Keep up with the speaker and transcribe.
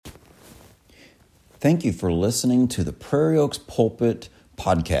Thank you for listening to the Prairie Oaks Pulpit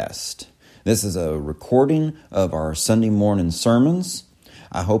Podcast. This is a recording of our Sunday morning sermons.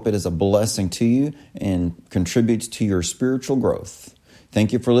 I hope it is a blessing to you and contributes to your spiritual growth.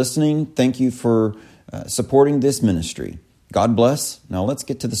 Thank you for listening. Thank you for supporting this ministry. God bless. Now let's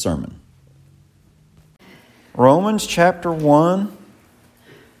get to the sermon. Romans chapter 1.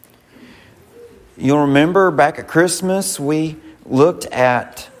 You'll remember back at Christmas we looked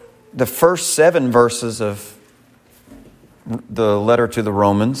at the first 7 verses of the letter to the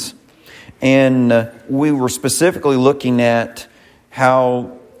Romans. And we were specifically looking at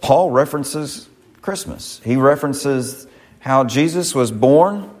how Paul references Christmas. He references how Jesus was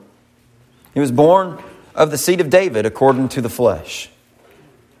born. He was born of the seed of David according to the flesh.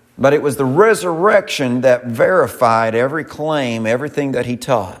 But it was the resurrection that verified every claim, everything that he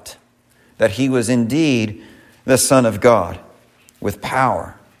taught, that he was indeed the Son of God with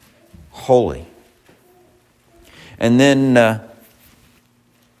power, holy. And then,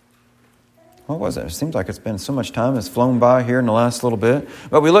 what was it? It seems like it's been so much time has flown by here in the last little bit.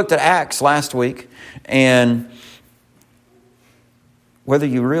 But we looked at Acts last week, and whether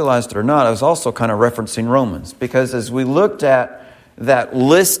you realized it or not, I was also kind of referencing Romans. Because as we looked at that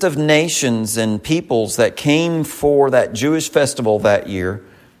list of nations and peoples that came for that Jewish festival that year,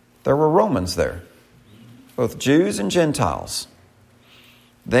 there were Romans there. Both Jews and Gentiles.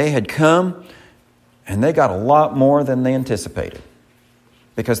 They had come and they got a lot more than they anticipated.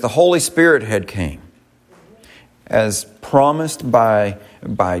 Because the Holy Spirit had came. As promised by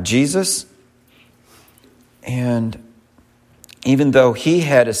Jesus. And even though He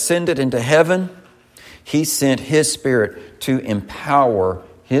had ascended into heaven, He sent His Spirit to empower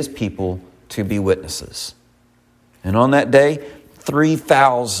His people to be witnesses. And on that day,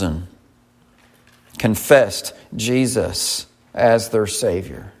 3,000 confessed Jesus as their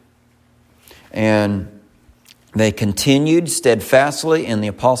Savior. And they continued steadfastly in the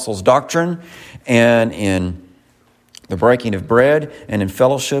apostles' doctrine and in the breaking of bread and in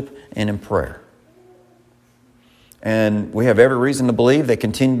fellowship and in prayer. And we have every reason to believe they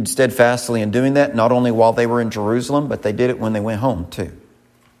continued steadfastly in doing that, not only while they were in Jerusalem, but they did it when they went home too.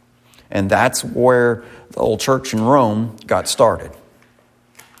 And that's where the old church in Rome got started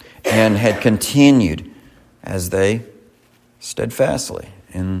and had continued as they steadfastly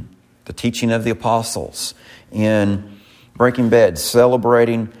in the teaching of the apostles, in breaking bread,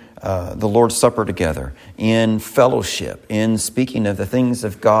 celebrating the Lord's Supper together, in fellowship, in speaking of the things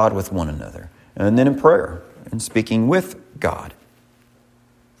of God with one another, and then in prayer, and speaking with God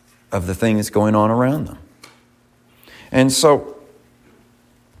of the things going on around them. And so,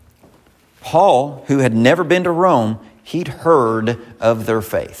 Paul, who had never been to Rome, he'd heard of their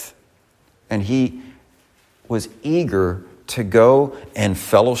faith. And he was eager to go and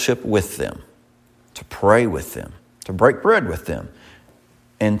fellowship with them, to pray with them, to break bread with them,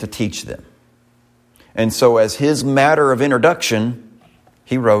 and to teach them. And so as his matter of introduction,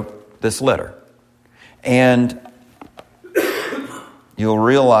 he wrote this letter. And you'll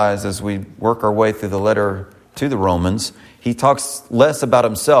realize as we work our way through the letter to the Romans, he talks less about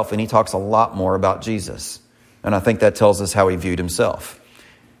himself and he talks a lot more about Jesus. And I think that tells us how he viewed himself.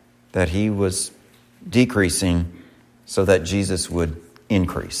 That he was decreasing so that Jesus would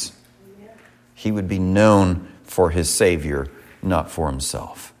increase. He would be known for his Savior, not for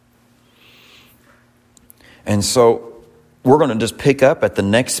himself. And so we're going to just pick up at the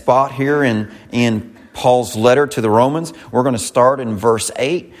next spot here in Paul's letter to the Romans. We're going to start in verse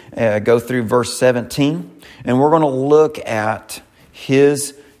 8, go through verse 17. And we're going to look at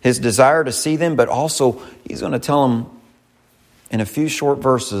his desire to see them, but also he's going to tell them in a few short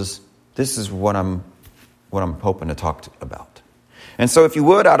verses, this is what I'm hoping to talk about. And so if you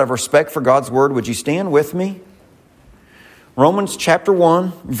would, out of respect for God's word, would you stand with me? Romans chapter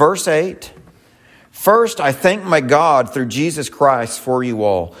 1, verse 8. First, I thank my God through Jesus Christ for you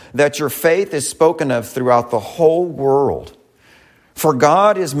all, that your faith is spoken of throughout the whole world. For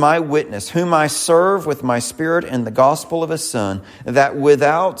God is my witness, whom I serve with my spirit in the gospel of His Son, that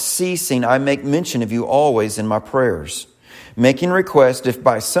without ceasing I make mention of you always in my prayers, making request if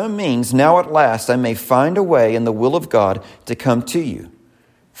by some means now at last I may find a way in the will of God to come to you.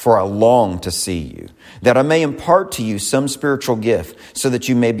 For I long to see you, that I may impart to you some spiritual gift, so that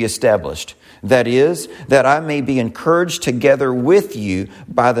you may be established. That is, that I may be encouraged together with you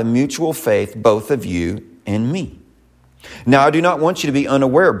by the mutual faith, both of you and me. Now I do not want you to be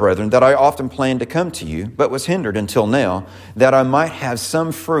unaware, brethren, that I often planned to come to you, but was hindered until now, that I might have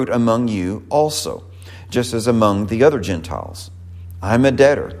some fruit among you also, just as among the other Gentiles. I am a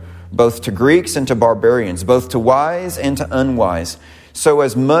debtor, both to Greeks and to barbarians, both to wise and to unwise. So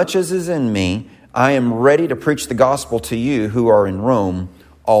as much as is in me, I am ready to preach the gospel to you who are in Rome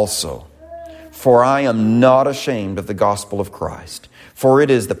also. For I am not ashamed of the gospel of Christ, for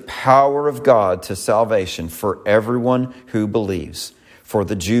it is the power of God to salvation for everyone who believes, for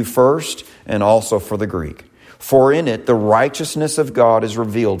the Jew first and also for the Greek. For in it the righteousness of God is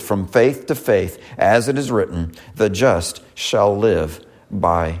revealed from faith to faith, as it is written, the just shall live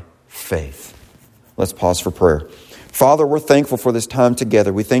by faith. Let's pause for prayer. Father, we're thankful for this time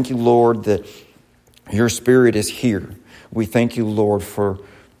together. We thank you, Lord, that your Spirit is here. We thank you, Lord, for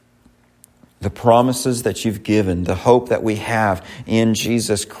the promises that you've given, the hope that we have in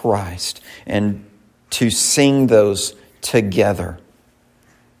Jesus Christ, and to sing those together.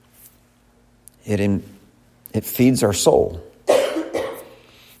 It feeds our soul.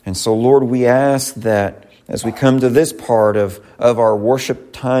 And so, Lord, we ask that as we come to this part of our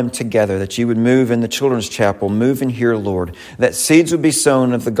worship time together, that you would move in the children's chapel, move in here, Lord, that seeds would be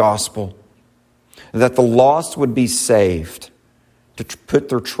sown of the gospel, that the lost would be saved, to put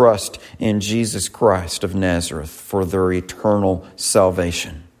their trust in Jesus Christ of Nazareth for their eternal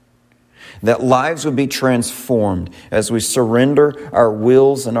salvation. That lives would be transformed as we surrender our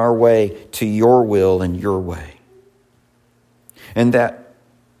wills and our way to your will and your way. And that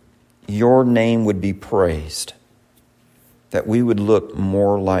your name would be praised. That we would look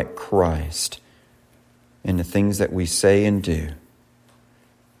more like Christ in the things that we say and do,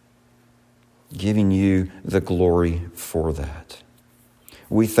 giving you the glory for that.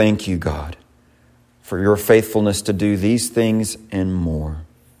 We thank you, God, for your faithfulness to do these things and more.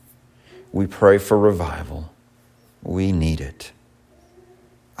 We pray for revival. We need it.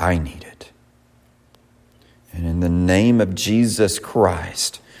 I need it. And in the name of Jesus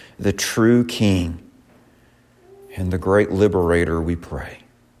Christ, the true King and the great liberator, we pray.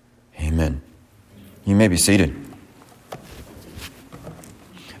 Amen. You may be seated.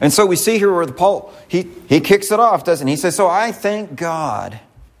 And so we see here where Paul, he kicks it off, doesn't he? He says, so I thank God.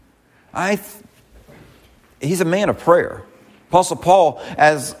 He's a man of prayer. Apostle Paul,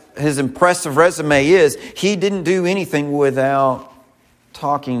 as his impressive resume is, he didn't do anything without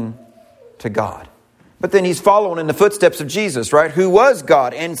talking to God. But then he's following in the footsteps of Jesus, right? Who was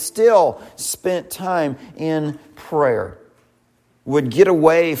God and still spent time in prayer. Would get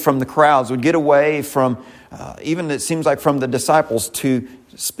away from the crowds, would get away from, even it seems like from the disciples, to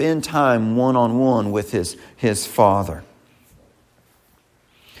spend time one-on-one with his Father.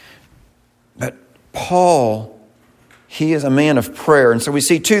 But Paul, he is a man of prayer. And so we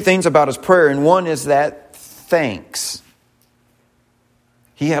see two things about his prayer. And one is that thanks.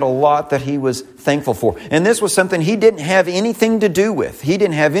 He had a lot that he was thankful for. And this was something he didn't have anything to do with. He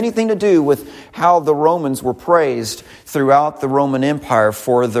didn't have anything to do with how the Romans were praised throughout the Roman Empire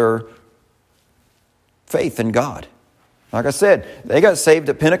for their faith in God. Like I said, they got saved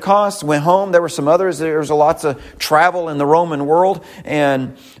at Pentecost, went home. There were some others. There was lots of travel in the Roman world.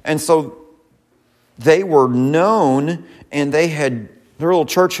 And so they were known, and their little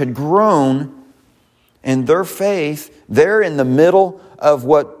church had grown, and their faith, they're in the middle of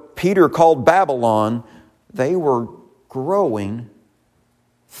what Peter called Babylon. They were growing,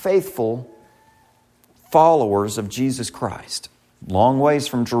 faithful followers of Jesus Christ. Long ways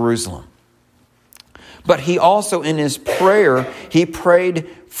from Jerusalem. But he also, in his prayer, he prayed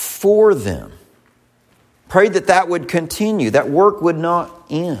for them. Prayed that would continue, that work would not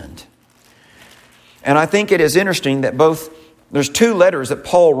end. And I think it is interesting that there's two letters that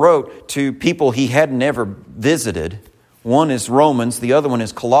Paul wrote to people he hadn't ever visited. One is Romans, the other one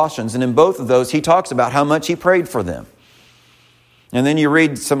is Colossians. And in both of those, he talks about how much he prayed for them. And then you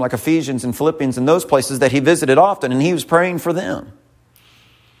read some like Ephesians and Philippians and those places that he visited often, and he was praying for them.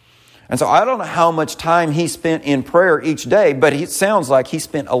 And so I don't know how much time he spent in prayer each day, but it sounds like he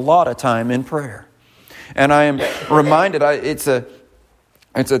spent a lot of time in prayer. And I am reminded,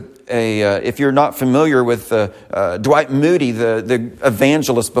 if you're not familiar with Dwight Moody, the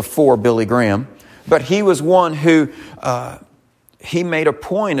evangelist before Billy Graham, but he was one who he made a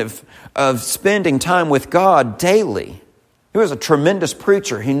point of spending time with God daily. He was a tremendous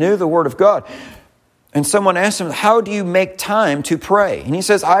preacher. He knew the Word of God. And someone asked him, how do you make time to pray? And he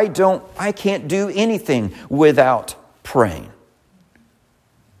says, I can't do anything without praying.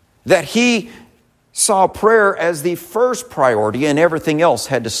 That he saw prayer as the first priority, and everything else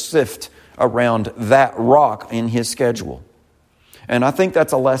had to sift around that rock in his schedule. And I think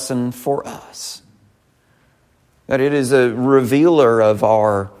that's a lesson for us. That it is a revealer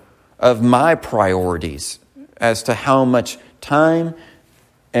of my priorities as to how much time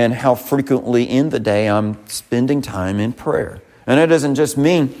and how frequently in the day I'm spending time in prayer. And it doesn't just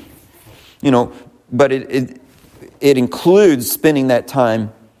mean, but it includes spending that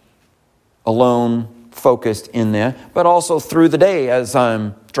time alone, focused in there, but also through the day as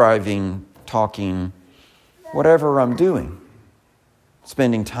I'm driving, talking, whatever I'm doing,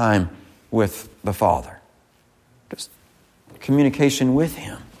 spending time with the Father. Just communication with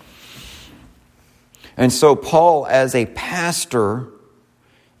Him. And so Paul, as a pastor,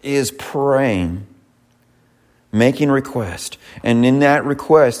 is praying, making request. And in that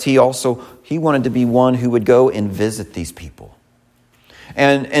request, he wanted to be one who would go and visit these people.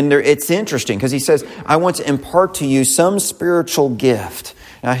 And it's interesting because he says, I want to impart to you some spiritual gift.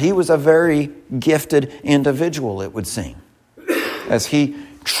 Now, he was a very gifted individual, it would seem, as he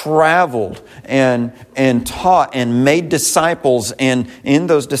traveled and taught and made disciples, and in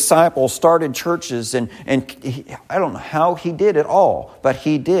those disciples started churches, and I don't know how he did it all, but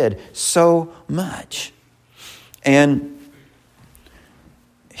he did so much. And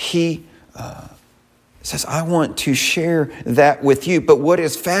he says, I want to share that with you. But what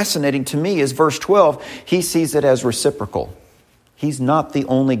is fascinating to me is verse 12, he sees it as reciprocal. He's not the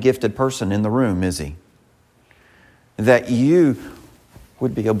only gifted person in the room, is he? That you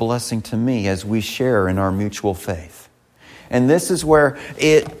would be a blessing to me as we share in our mutual faith. And this is where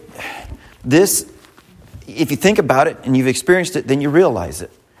if you think about it and you've experienced it, then you realize it.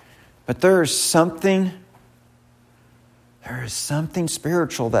 But there is something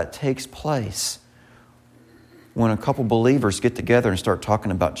spiritual that takes place when a couple believers get together and start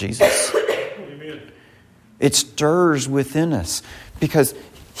talking about Jesus. Amen. It stirs within us because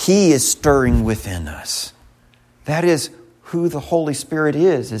He is stirring within us. That is who the Holy Spirit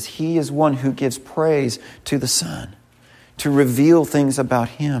is He is one who gives praise to the Son, to reveal things about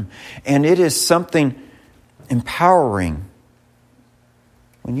Him. And it is something empowering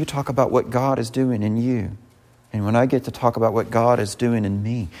when you talk about what God is doing in you. And when I get to talk about what God is doing in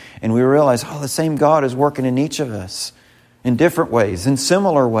me, and we realize, the same God is working in each of us in different ways, in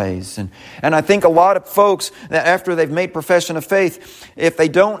similar ways. And I think a lot of folks that after they've made profession of faith, if they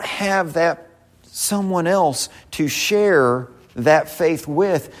don't have that someone else to share that faith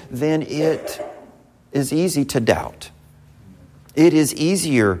with, then it is easy to doubt. It is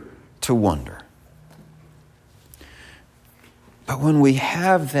easier to wonder. But when we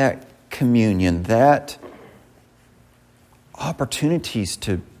have that communion, that opportunities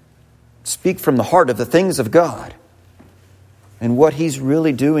to speak from the heart of the things of God and what He's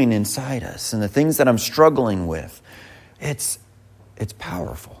really doing inside us and the things that I'm struggling with, it's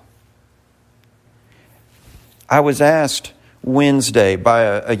powerful. I was asked Wednesday by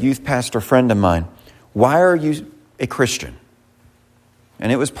a youth pastor friend of mine, why are you a Christian?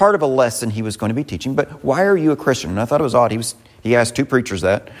 And it was part of a lesson he was going to be teaching, but why are you a Christian? And I thought it was odd. He asked two preachers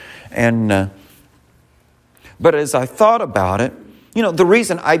that. But as I thought about it, the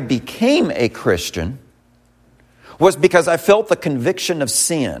reason I became a Christian was because I felt the conviction of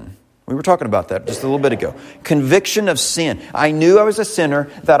sin. We were talking about that just a little bit ago. Conviction of sin. I knew I was a sinner,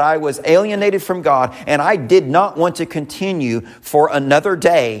 that I was alienated from God, and I did not want to continue for another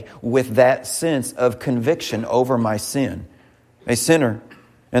day with that sense of conviction over my sin. A sinner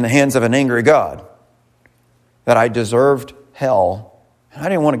in the hands of an angry God. That I deserved hell. And I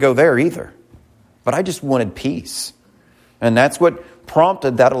didn't want to go there either. But I just wanted peace. And that's what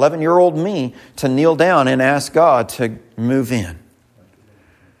prompted that 11-year-old me to kneel down and ask God to move in.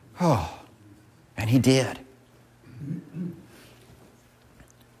 Oh, and He did.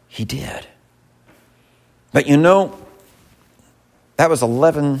 He did. But that was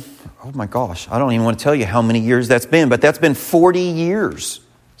 11, oh my gosh, I don't even want to tell you how many years that's been, but that's been 40 years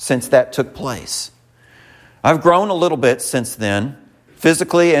since that took place. I've grown a little bit since then,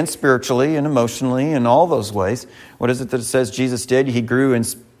 physically and spiritually and emotionally and all those ways. What is it that it says Jesus did? He grew in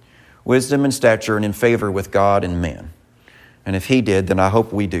wisdom and stature and in favor with God and man. And if He did, then I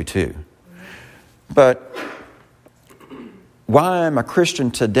hope we do too. But why I'm a Christian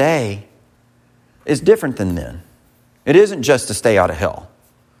today is different than then. It isn't just to stay out of hell.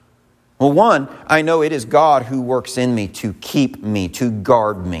 Well, one, I know it is God who works in me to keep me, to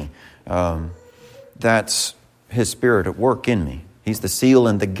guard me. That's His Spirit at work in me. He's the seal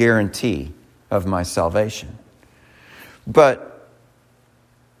and the guarantee of my salvation. But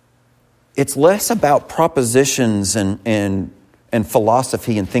it's less about propositions and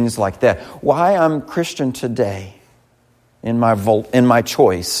philosophy and things like that. Why I'm Christian today in my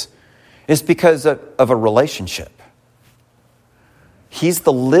choice is because of a relationship. He's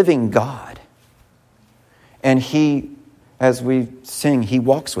the living God. And He, as we sing, He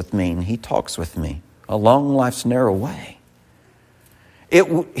walks with me and He talks with me along life's narrow way.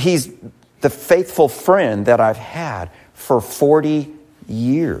 He's the faithful friend that I've had for 40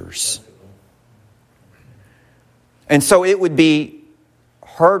 years. And so it would be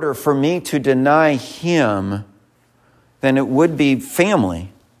harder for me to deny him than it would be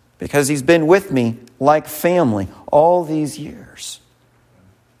family, because he's been with me like family all these years.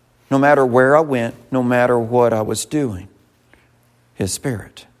 No matter where I went, no matter what I was doing, his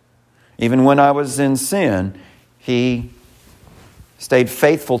Spirit. Even when I was in sin, he stayed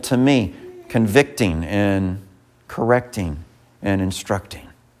faithful to me, convicting and correcting and instructing.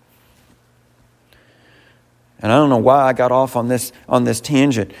 And I don't know why I got off on this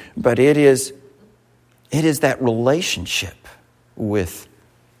tangent, but it is that relationship with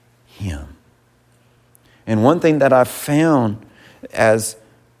him. And one thing that I've found as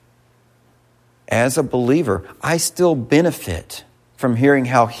a believer, I still benefit from hearing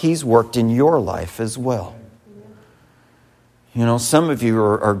how he's worked in your life as well. You know, some of you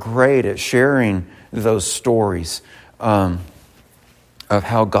are great at sharing those stories of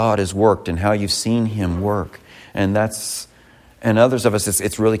how God has worked and how you've seen him work. And others of us,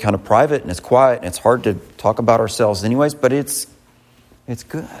 it's really kind of private and it's quiet and it's hard to talk about ourselves anyways, but it's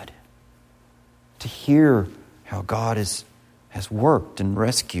good to hear how God has worked and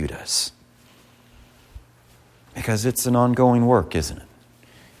rescued us. Because it's an ongoing work, isn't it?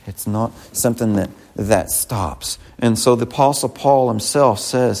 It's not something that stops. And so the Apostle Paul himself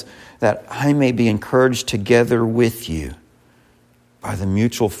says that I may be encouraged together with you by the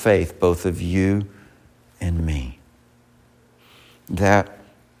mutual faith both of you and me. That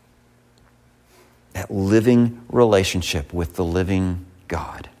living relationship with the living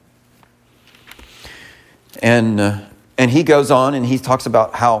God. And he goes on and he talks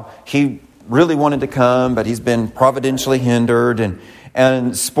about how he really wanted to come, but he's been providentially hindered.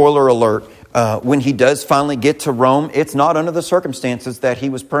 And spoiler alert, when he does finally get to Rome, it's not under the circumstances that he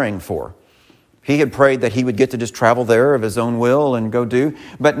was praying for. He had prayed that he would get to just travel there of his own will and go do.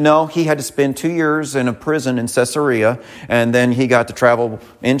 But no, he had to spend 2 years in a prison in Caesarea. And then he got to travel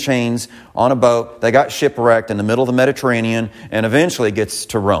in chains on a boat. They got shipwrecked in the middle of the Mediterranean and eventually gets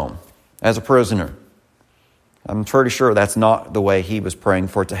to Rome as a prisoner. I'm pretty sure that's not the way he was praying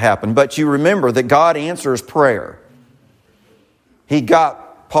for it to happen. But you remember that God answers prayer. He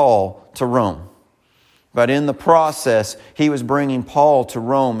got Paul to Rome. But in the process, he was bringing Paul to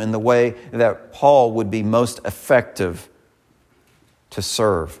Rome in the way that Paul would be most effective to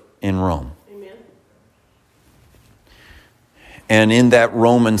serve in Rome. Amen. And in that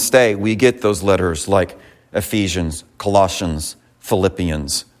Roman stay, we get those letters like Ephesians, Colossians,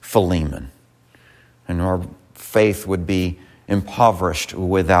 Philippians, Philemon. And our faith would be impoverished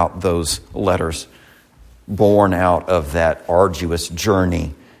without those letters, born out of that arduous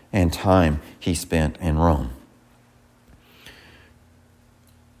journey and time he spent in Rome.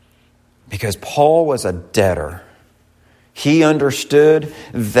 Because Paul was a debtor. He understood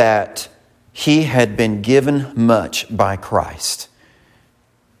that he had been given much by Christ.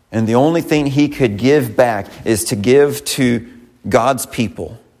 And the only thing he could give back is to give to God's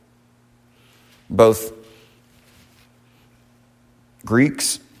people, both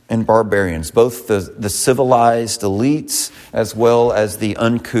Greeks and barbarians, both the civilized elites as well as the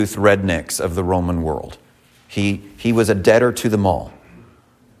uncouth rednecks of the Roman world. He was a debtor to them all.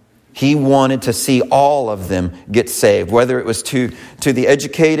 He wanted to see all of them get saved, whether it was to the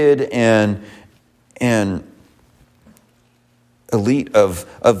educated and elite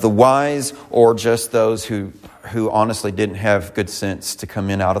of the wise, or just those who honestly didn't have good sense to come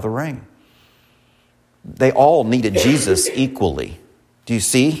in out of the rain. They all needed Jesus equally. Do you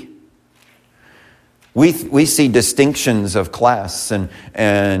see? We see distinctions of class and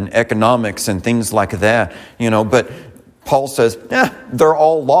economics and things like that, but Paul says, they're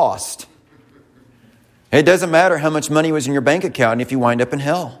all lost. It doesn't matter how much money was in your bank account if you wind up in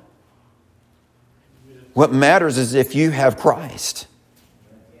hell. What matters is if you have Christ.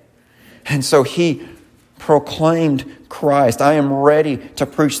 And so he proclaimed Christ. I am ready to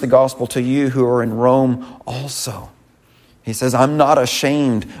preach the gospel to you who are in Rome also. He says, I'm not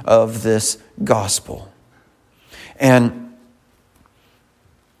ashamed of this gospel. And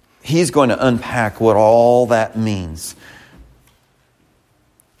he's going to unpack what all that means.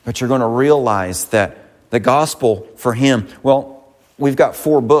 But you're going to realize that the gospel for him, we've got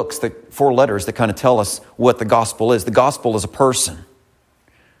 4 letters that kind of tell us what the gospel is. The gospel is a person.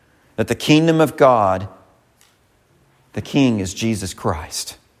 That the kingdom of God, the king is Jesus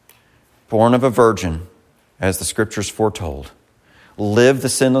Christ, born of a virgin, as the Scriptures foretold, lived the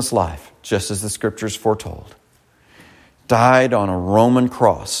sinless life, just as the Scriptures foretold, died on a Roman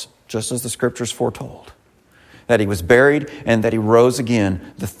cross, just as the Scriptures foretold, that he was buried and that he rose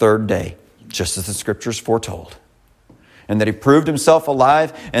again the 3rd day, just as the Scriptures foretold, and that he proved himself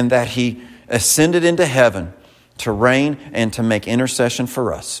alive and that he ascended into heaven to reign and to make intercession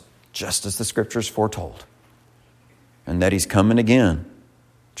for us, just as the Scriptures foretold. And that He's coming again,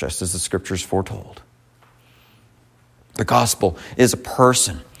 just as the Scriptures foretold. The gospel is a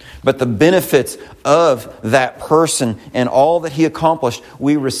person. But the benefits of that person and all that He accomplished,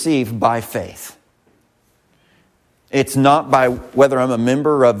 we receive by faith. It's not by whether I'm a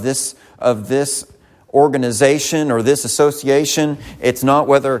member of this organization or this association. It's not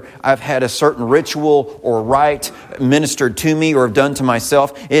whether I've had a certain ritual or rite ministered to me or have done to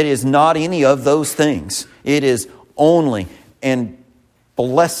myself. It is not any of those things. It is only and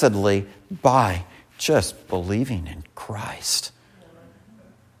blessedly by just believing in Christ.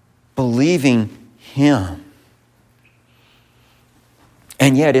 Believing Him.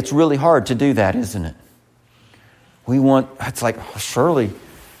 And yet it's really hard to do that, isn't it? It's like, oh, surely,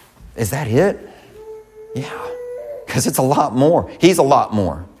 is that it? Yeah, because it's a lot more. He's a lot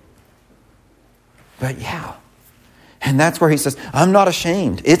more. But yeah. And that's where he says, I'm not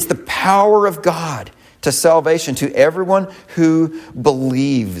ashamed. It's the power of God to salvation to everyone who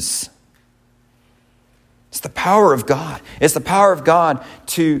believes. It's the power of God. It's the power of God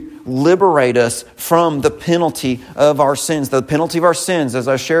to liberate us from the penalty of our sins. The penalty of our sins, as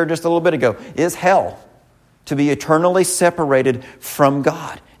I shared just a little bit ago, is hell. To be eternally separated from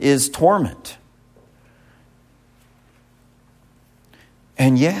God is torment.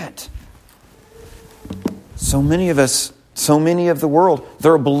 And yet, so many of us, so many of the world,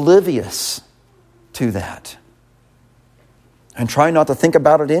 they're oblivious to that. And try not to think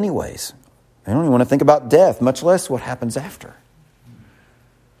about it anyways. They don't even want to think about death, much less what happens after.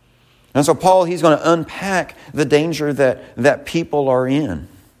 And so Paul, he's going to unpack the danger that people are in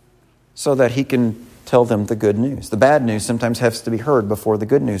so that he can tell them the good news. The bad news sometimes has to be heard before the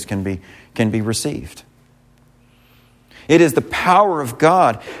good news can be received. It is the power of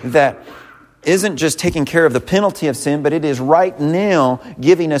God that isn't just taking care of the penalty of sin, but it is right now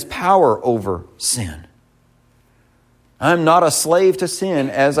giving us power over sin. I'm not a slave to sin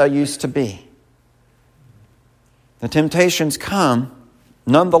as I used to be. The temptations come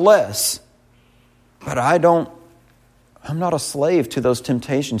nonetheless, but I'm not a slave to those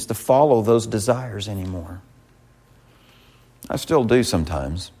temptations to follow those desires anymore. I still do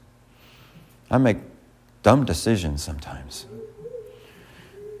sometimes. I make dumb decisions sometimes.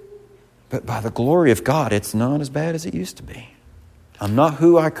 But by the glory of God, it's not as bad as it used to be. I'm not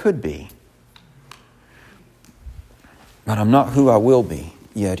who I could be. But I'm not who I will be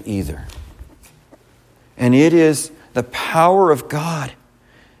yet either. And it is the power of God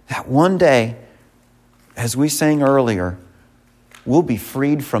that one day, as we sang earlier, we'll be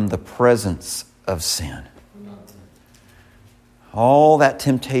freed from the presence of sin. All that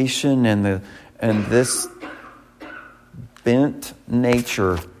temptation and this bent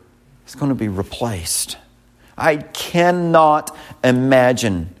nature is going to be replaced. I cannot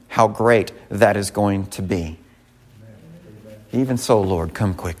imagine how great that is going to be. Even so, Lord,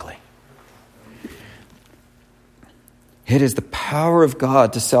 come quickly. It is the power of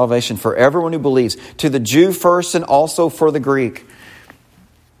God to salvation for everyone who believes, to the Jew first and also for the Greek.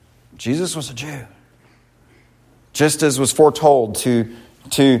 Jesus was a Jew. Just as was foretold to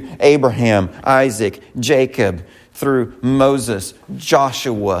Abraham, Isaac, Jacob, through Moses,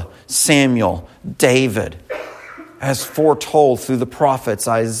 Joshua, Samuel, David, as foretold through the prophets,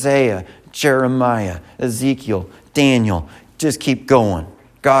 Isaiah, Jeremiah, Ezekiel, Daniel. Just keep going.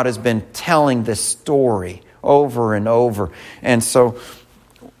 God has been telling this story over and over. And so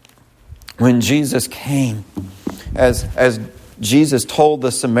when Jesus came, as Jesus told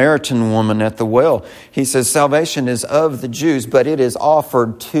the Samaritan woman at the well, He says, salvation is of the Jews, but it is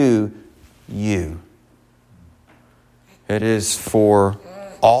offered to you. It is for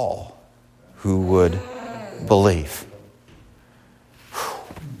all who would believe.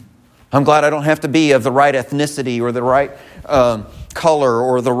 I'm glad I don't have to be of the right ethnicity or the right color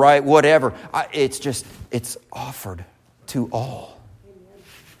or the right whatever. It's offered to all.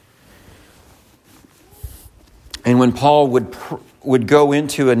 And when Paul would go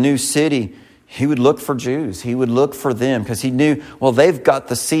into a new city, he would look for Jews. He would look for them because he knew, well, they've got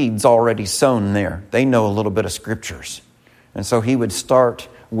the seeds already sown there. They know a little bit of scriptures. And so he would start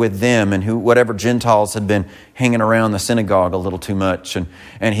with them and whatever Gentiles had been hanging around the synagogue a little too much.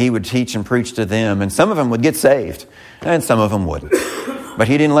 And he would teach and preach to them. And some of them would get saved and some of them wouldn't. But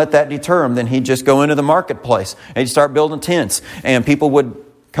he didn't let that deter him. Then he'd just go into the marketplace and he'd start building tents. And people would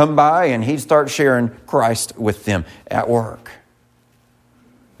come by and he'd start sharing Christ with them at work.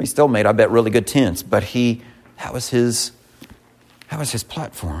 He still made, I bet, really good tents. But that was his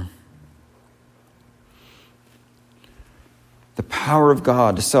platform. The power of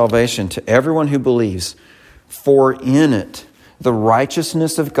God to salvation to everyone who believes, For in it the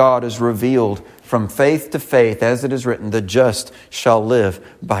righteousness of God is revealed from faith to faith, as it is written, the just shall live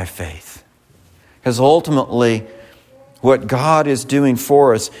by faith. Because ultimately, what God is doing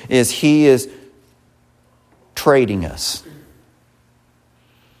for us is He is trading us.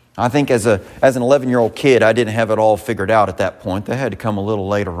 I think as an 11-year-old kid, I didn't have it all figured out at that point. That had to come a little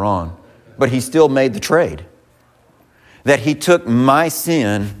later on. But He still made the trade. That He took my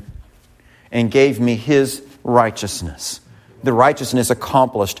sin and gave me His righteousness. The righteousness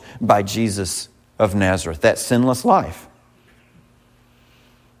accomplished by Jesus of Nazareth, that sinless life.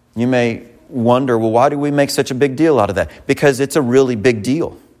 You may wonder, well, why do we make such a big deal out of that? Because it's a really big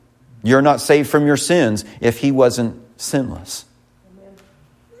deal. You're not saved from your sins if He wasn't sinless.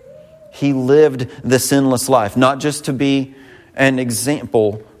 He lived the sinless life, not just to be an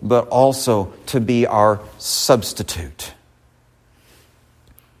example, but also to be our substitute.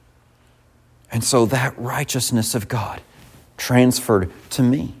 And so that righteousness of God transferred to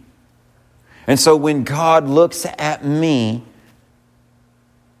me. And so when God looks at me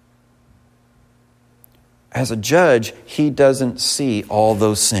as a judge, He doesn't see all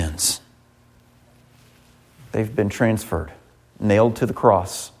those sins. They've been transferred, nailed to the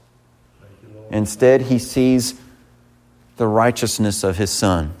cross. Instead, He sees the righteousness of His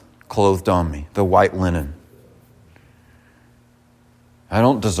Son clothed on me, the white linen. I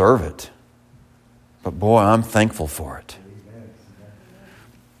don't deserve it, but boy, I'm thankful for it.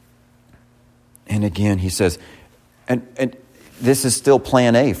 And again, He says, and this is still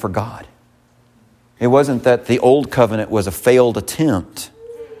plan A for God. It wasn't that the old covenant was a failed attempt.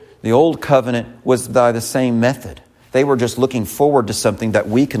 The old covenant was by the same method. They were just looking forward to something that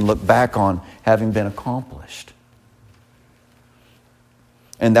we can look back on having been accomplished.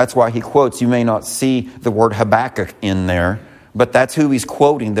 And that's why He quotes, you may not see the word Habakkuk in there, but that's who He's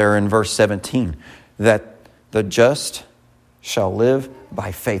quoting there in verse 17. That the just shall live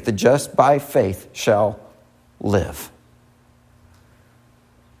by faith. The just by faith shall live.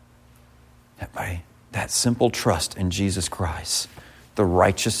 That by that simple trust in Jesus Christ, the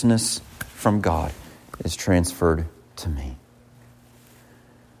righteousness from God is transferred to me.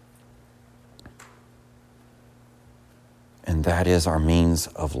 And that is our means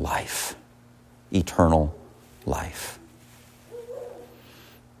of life, eternal life.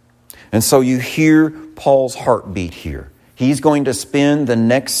 And so you hear Paul's heartbeat here. He's going to spend the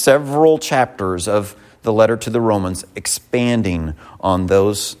next several chapters of the letter to the Romans expanding on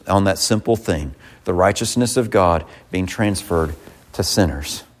that simple thing, the righteousness of God being transferred to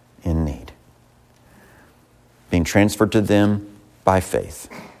sinners in need. Being transferred to them by faith.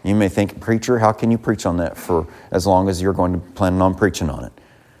 You may think, preacher, how can you preach on that for as long as you're going to plan on preaching on it?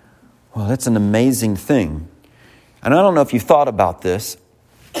 Well, that's an amazing thing. And I don't know if you thought about this,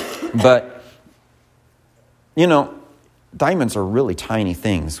 but, diamonds are really tiny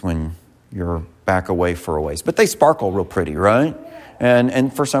things when you're back away for a ways. But they sparkle real pretty, right?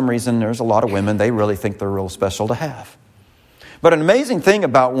 And for some reason, there's a lot of women, they really think they're real special to have. But an amazing thing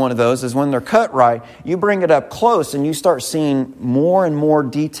about one of those is when they're cut right, you bring it up close and you start seeing more and more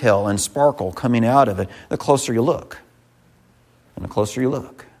detail and sparkle coming out of it the closer you look. And the closer you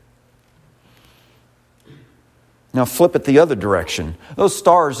look. Now flip it the other direction. Those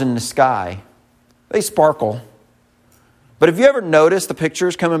stars in the sky, they sparkle. But have you ever noticed the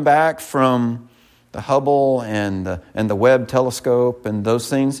pictures coming back from the Hubble and the Webb telescope and those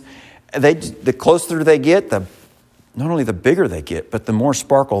things? The closer they get, not only the bigger they get, but the more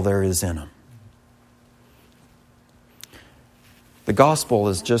sparkle there is in them. The gospel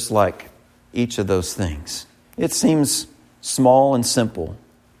is just like each of those things. It seems small and simple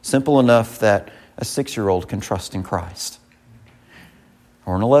enough that a 6-year-old can trust in Christ,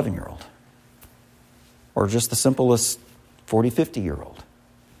 or an 11-year-old, or just the simplest 40, 50-year-old.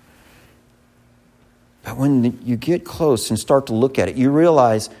 But when you get close and start to look at it, you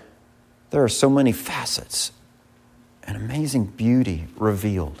realize there are so many facets and amazing beauty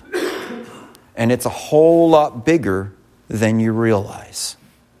revealed. And it's a whole lot bigger than you realize.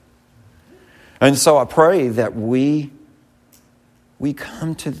 And so I pray that we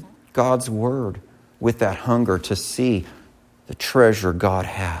come to God's Word with that hunger to see the treasure God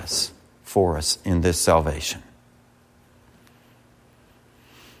has for us in this salvation.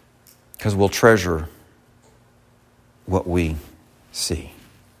 Because we'll treasure what we see.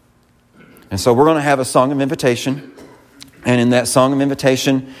 And so we're going to have a song of invitation. And in that song of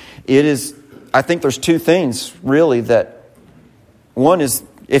invitation, I think there's two things really that, one is,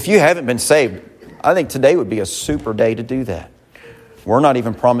 if you haven't been saved, I think today would be a super day to do that. We're not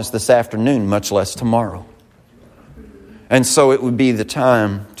even promised this afternoon, much less tomorrow. And so it would be the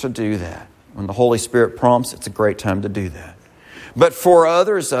time to do that. When the Holy Spirit prompts, it's a great time to do that. But for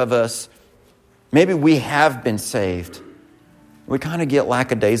others of us, maybe we have been saved. We kind of get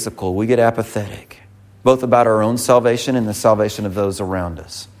lackadaisical. We get apathetic, both about our own salvation and the salvation of those around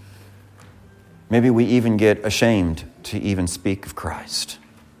us. Maybe we even get ashamed to even speak of Christ.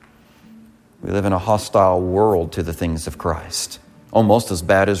 We live in a hostile world to the things of Christ, almost as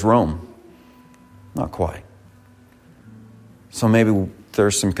bad as Rome. Not quite. So maybe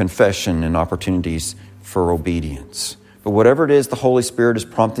there's some confession and opportunities for obedience. But whatever it is the Holy Spirit is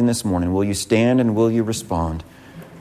prompting this morning, will you stand and will you respond?